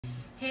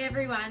Hey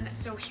everyone,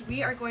 so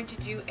we are going to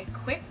do a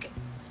quick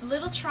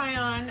little try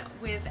on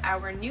with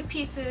our new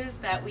pieces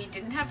that we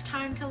didn't have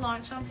time to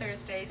launch on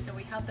Thursday, so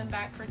we held them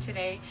back for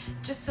today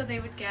just so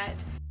they would get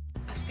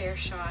a fair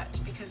shot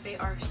because they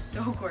are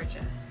so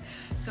gorgeous.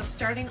 So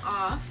starting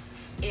off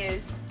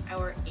is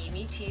our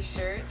Amy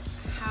t-shirt.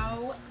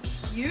 How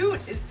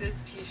cute is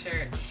this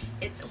t-shirt?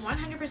 It's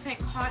 100%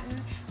 cotton,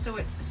 so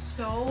it's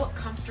so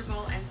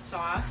comfortable and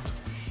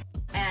soft.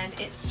 And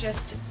it's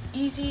just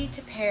easy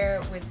to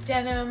pair with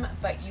denim,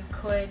 but you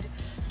could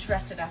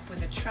dress it up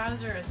with a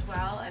trouser as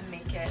well and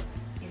make it,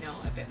 you know,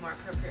 a bit more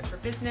appropriate for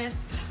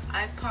business.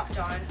 I've popped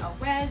on a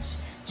wedge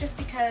just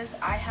because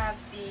I have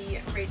the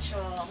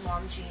Rachel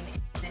mom jean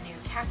in the new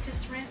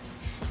cactus rinse,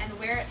 and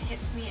where it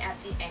hits me at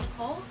the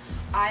ankle,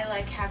 I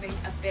like having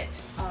a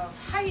bit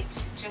of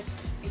height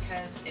just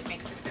because it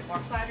makes it a bit more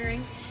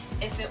flattering.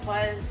 If it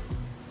was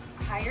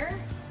higher,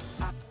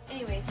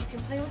 anyways, you can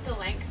play with the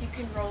length. You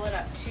can roll it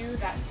up too.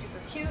 That's super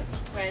cute.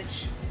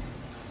 Wedge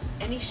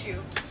any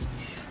shoe.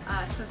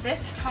 So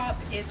this top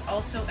is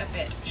also a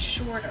bit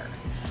shorter.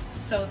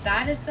 So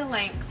that is the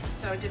length.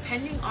 So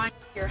depending on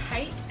your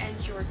height and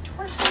your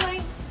torso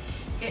length,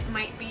 it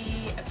might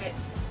be a bit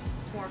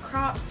more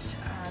cropped.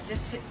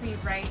 This hits me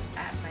right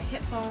at my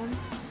hip bone.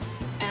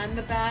 And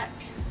the back,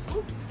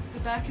 the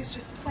back is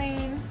just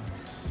plain.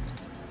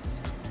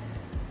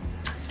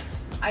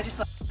 I just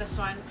love this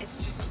one.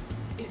 It's just,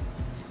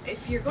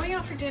 if you're going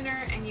out for dinner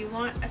and you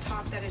want a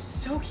top that is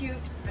so cute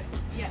but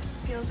yet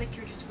feels like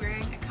you're just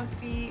wearing a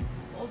comfy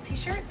old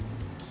t-shirt,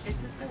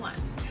 this is the one.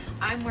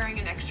 I'm wearing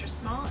an extra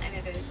small and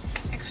it is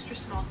extra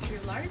small through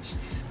large.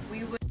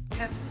 We would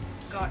have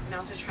got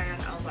Mel to try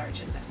on a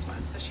large in this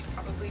one, so she'd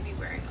probably be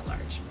wearing a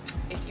large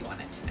if you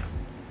wanted to know.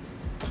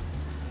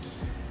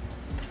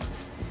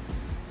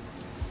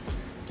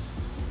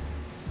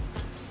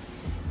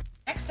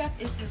 Next up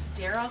is this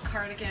Daryl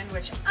cardigan,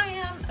 which I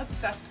am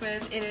obsessed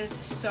with. It is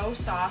so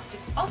soft.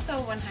 It's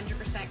also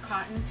 100%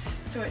 cotton,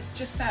 so it's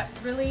just that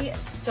really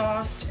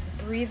soft,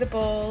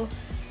 breathable,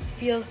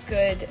 feels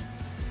good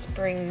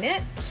spring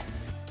knit.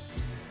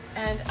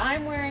 And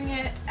I'm wearing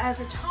it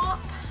as a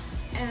top,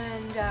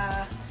 and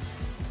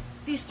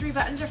these 3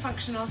 buttons are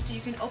functional, so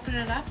you can open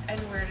it up and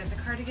wear it as a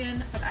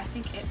cardigan, but I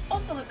think it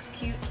also looks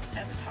cute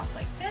as a top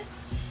like this.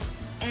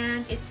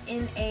 And it's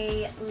in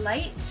a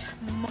light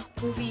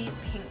mauvey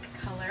pink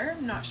color.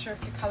 I'm not sure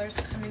if the colors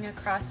are coming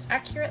across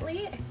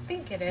accurately. I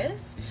think it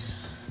is.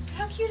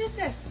 How cute is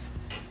this?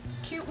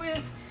 Cute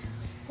with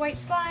white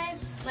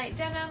slides, light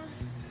denim,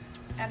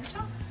 and a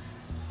top.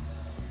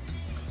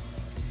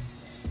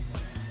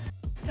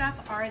 Next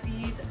up are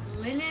these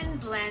linen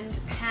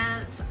blend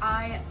pants.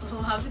 I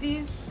love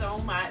these so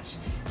much.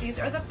 These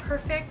are the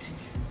perfect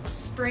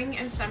spring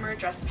and summer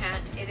dress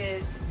pant. It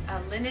is a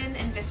linen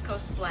and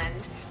viscose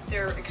blend.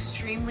 They're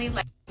extremely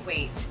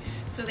lightweight,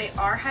 so they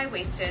are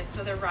high-waisted,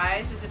 so the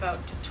rise is about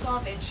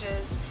 12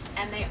 inches,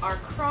 and they are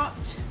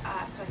cropped,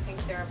 so I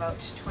think they're about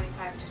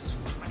 25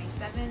 to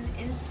 27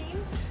 inseam,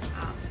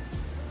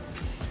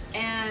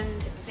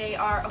 and they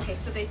are, okay,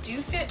 so they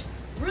do fit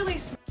really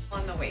small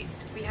on the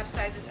waist. We have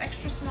sizes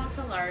extra small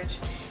to large,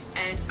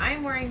 and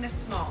I'm wearing the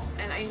small,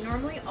 and I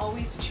normally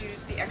always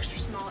choose the extra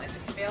small if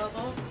it's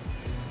available.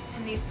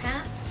 In these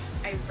pants,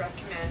 I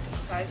recommend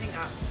sizing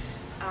up.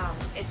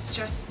 It's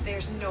just,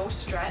 there's no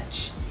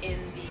stretch in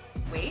the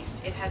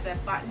waist. It has a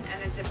button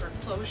and a zipper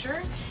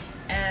closure,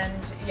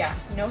 and yeah,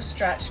 no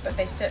stretch, but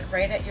they sit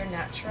right at your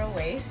natural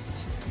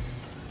waist.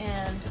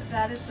 And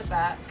that is the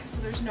back.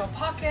 So there's no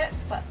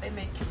pockets, but they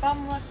make your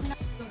bum look nice.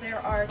 So there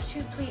are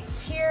 2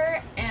 pleats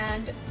here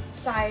and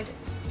side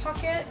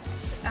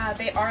pockets.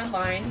 They are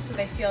lined, so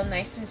they feel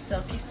nice and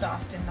silky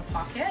soft in the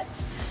pocket.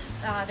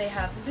 They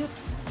have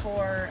loops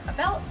for a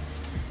belt,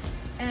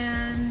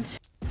 and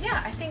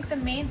yeah, I think the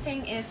main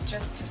thing is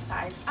just to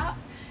size up,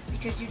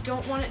 because you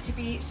don't want it to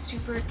be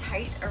super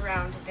tight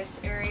around this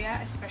area,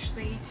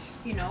 especially,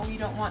 you know, you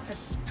don't want the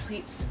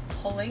pleats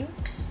pulling.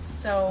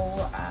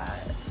 So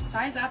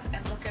size up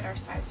and look at our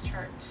size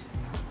chart.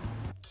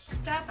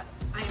 Next up,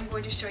 I am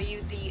going to show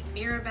you the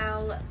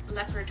Mirabelle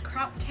leopard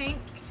crop tank.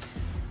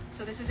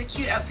 So this is a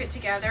cute outfit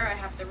together. I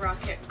have the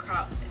rocket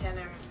crop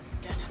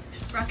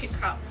rocket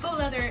crop faux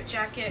leather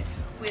jacket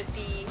with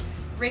the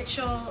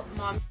Rachel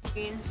mom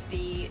jeans,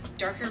 the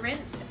darker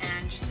rinse,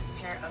 and just a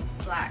pair of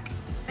black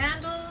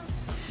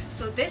sandals.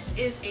 So this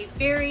is a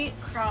very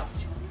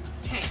cropped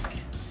tank.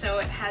 So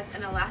it has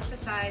an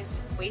elasticized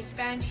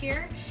waistband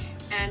here,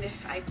 and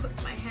if I put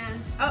my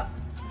hands up,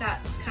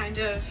 that's kind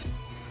of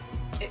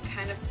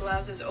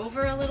blouses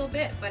over a little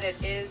bit, but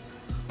it is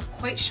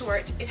quite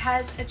short. It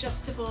has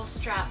adjustable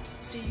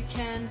straps, so you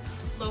can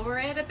lower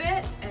it a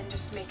bit and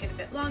just make it a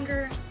bit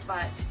longer,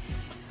 but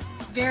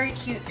very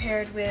cute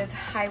paired with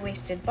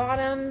high-waisted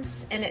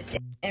bottoms, and it's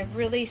in a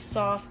really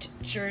soft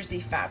jersey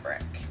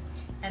fabric.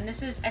 And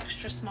this is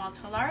extra small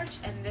to large,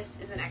 and this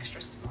is an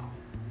extra small.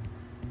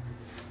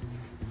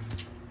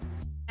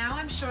 Now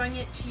I'm showing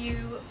it to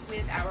you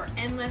with our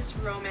Endless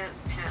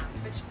Romance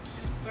pants, which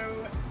is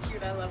so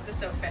cute. I love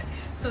this outfit.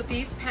 So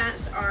these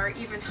pants are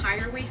even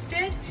higher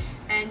waisted,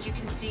 and you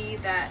can see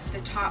that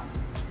the top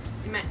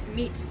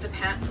meets the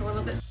pants a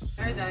little bit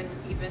better than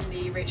even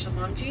the Rachel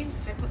mom jeans.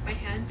 If I put my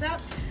hands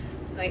up,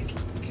 like,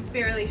 you can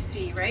barely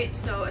see, right?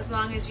 So as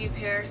long as you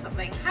pair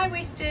something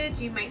high-waisted,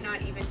 you might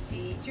not even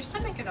see your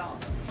stomach at all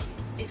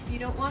if you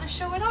don't want to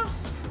show it off.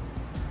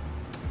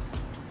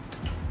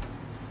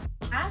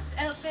 Last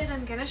outfit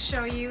I'm gonna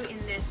show you in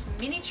this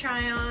mini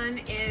try-on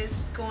is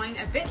going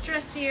a bit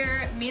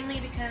dressier,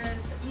 mainly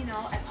because, you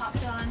know, I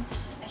popped on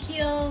a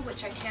heel,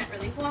 which I can't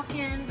really walk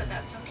in, but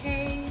that's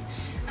okay.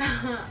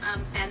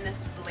 And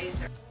this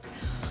blazer.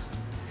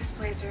 This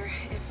blazer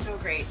is so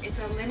great. It's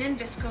a linen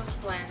viscose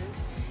blend,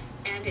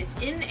 and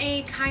it's in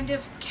a kind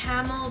of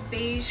camel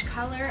beige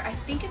color. I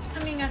think it's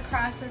coming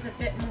across as a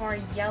bit more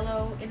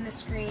yellow in the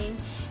screen.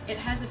 It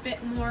has a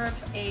bit more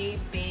of a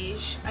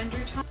beige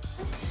undertone.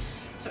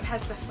 So it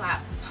has the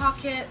flat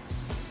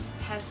pockets,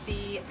 has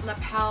the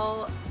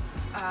lapel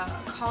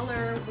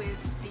collar with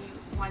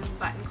the one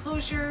button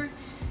closure,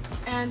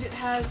 and it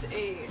has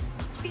a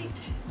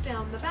pleat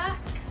down the back,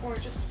 or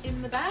just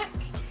in the back.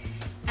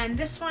 And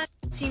this one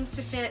seems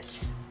to fit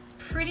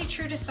pretty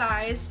true to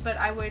size, but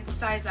I would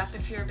size up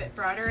if you're a bit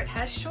broader. It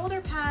has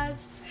shoulder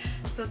pads,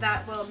 so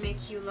that will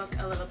make you look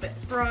a little bit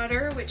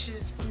broader, which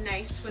is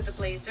nice with a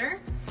blazer.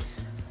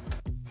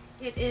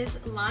 It is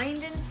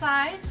lined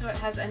inside, so it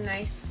has a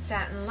nice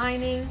satin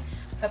lining.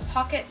 The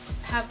pockets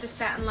have the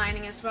satin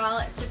lining as well.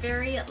 It's a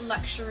very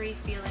luxury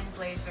feeling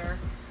blazer.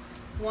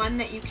 One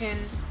that you can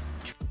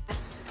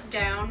dress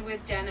down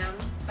with denim,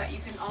 but you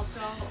can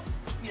also,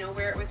 you know,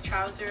 wear it with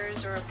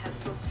trousers or a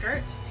pencil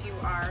skirt if you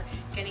are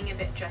getting a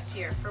bit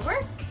dressier for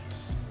work.